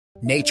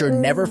Nature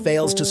never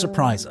fails to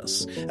surprise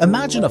us.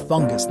 Imagine a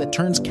fungus that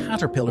turns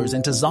caterpillars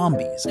into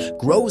zombies,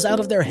 grows out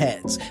of their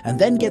heads, and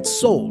then gets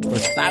sold for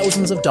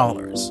thousands of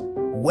dollars.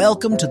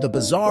 Welcome to the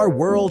bizarre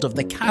world of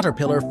the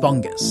caterpillar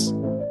fungus.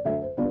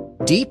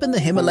 Deep in the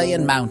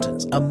Himalayan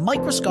mountains, a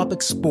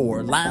microscopic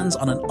spore lands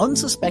on an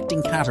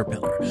unsuspecting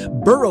caterpillar,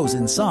 burrows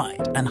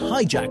inside, and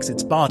hijacks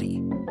its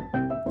body.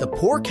 The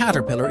poor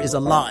caterpillar is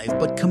alive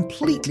but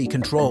completely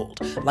controlled,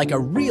 like a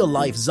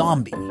real-life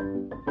zombie.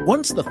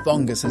 Once the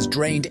fungus has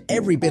drained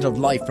every bit of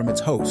life from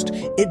its host,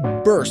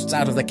 it bursts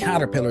out of the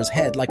caterpillar's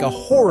head like a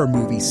horror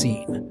movie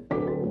scene.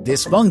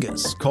 This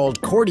fungus,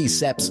 called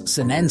Cordyceps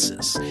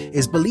sinensis,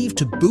 is believed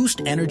to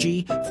boost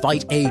energy,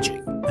 fight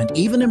aging, and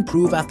even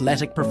improve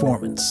athletic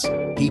performance.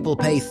 People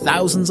pay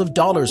thousands of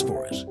dollars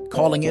for it,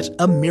 calling it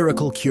a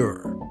miracle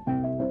cure.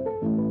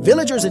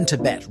 Villagers in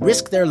Tibet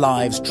risk their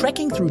lives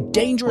trekking through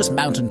dangerous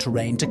mountain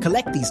terrain to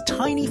collect these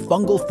tiny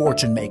fungal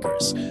fortune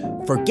makers.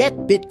 Forget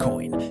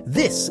Bitcoin,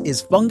 this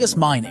is fungus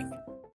mining.